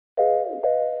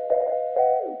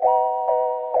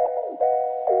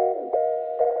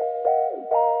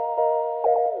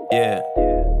Yeah.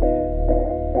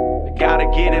 Gotta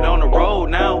get it on the road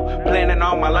now. Planning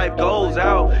all my life goals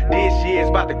out. This year's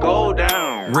about to go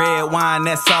down. Red wine,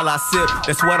 that's all I sip.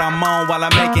 That's what I'm on while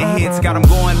I'm making hits. Got them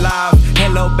going live.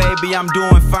 Hello, baby, I'm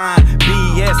doing fine.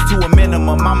 BS to a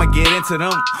minimum, I'ma get into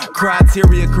them.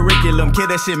 Criteria, curriculum, kid,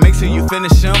 that shit, make sure you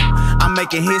finish them. I'm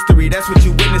making history, that's what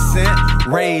you witnessing.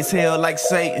 Raise hell like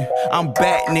Satan. I'm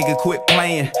back, nigga, quit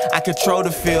playing. I control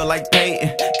the field like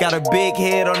Peyton. Got a big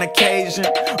head on occasion.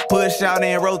 Push out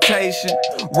in rotation.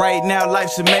 Right now,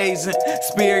 life's amazing.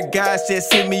 Spirit guides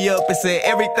just hit me up and said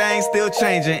everything's still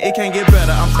changing. It can't get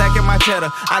better. I'm stacking my cheddar.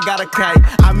 I got a kite.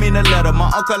 I mean a letter.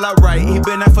 My uncle, I write. He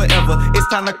been there forever. It's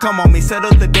time to come on me.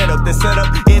 Settle the debt up. Then set up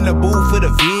in the booth for the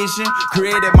vision.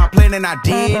 Created my plan and I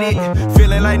did it.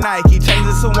 Feeling like Nike.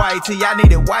 Changing some white tee. I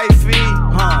needed wifey.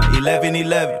 11,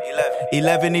 11.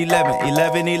 11, 11.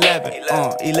 11, 11.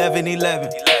 11, 11.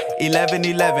 11,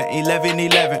 11. 11,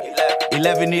 11.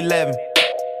 11, 11.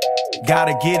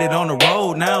 Gotta get it on the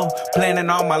road now. Planning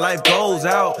all my life goals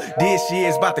out. This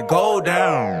year's about to go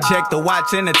down. Check the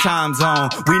watch and the time zone.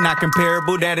 We not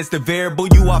comparable, that is the variable.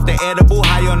 You off the edible,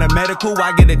 high on the medical.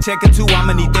 I get a check or two,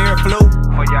 I'ma need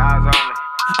Theraflu. For your eyes only.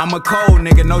 I'm a cold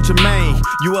nigga, no Jermaine.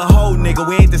 You a hoe nigga,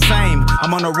 we ain't the same.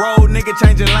 I'm on the road, nigga,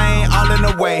 changing lane, all in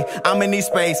the way. I'm in these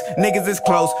space, niggas is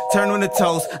close. Turn on the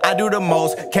toast, I do the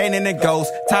most. Canaan and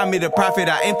Ghost, time me the profit.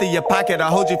 I empty your pocket, I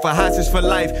hold you for hostage for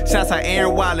life. Shots like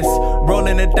Aaron Wallace,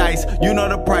 rolling the dice. You know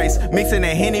the price, mixing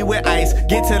the Henny with ice.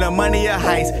 Get to the money or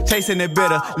heist, chasing it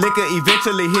bitter. Liquor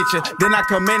eventually hit you, then I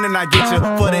come in and I get you.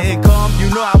 For the income, you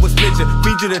know I was split you.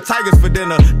 Feed you the tigers for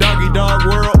dinner. Doggy dog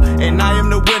world, and I am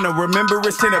the winner. Remember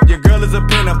it's chin up, your girl is a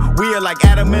pinup. We are like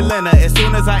Adam and Lena. As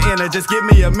soon as I enter, just give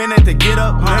me a minute to get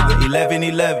up, nigga. 11,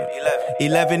 11.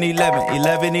 11, 11.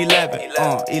 11, 11.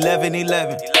 11,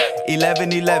 11.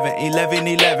 11, 11. 11,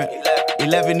 11.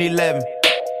 11, 11.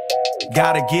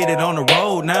 Gotta get it on the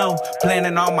road now.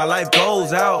 Planning all my life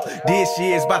goals out. This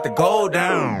year's about to go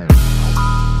down.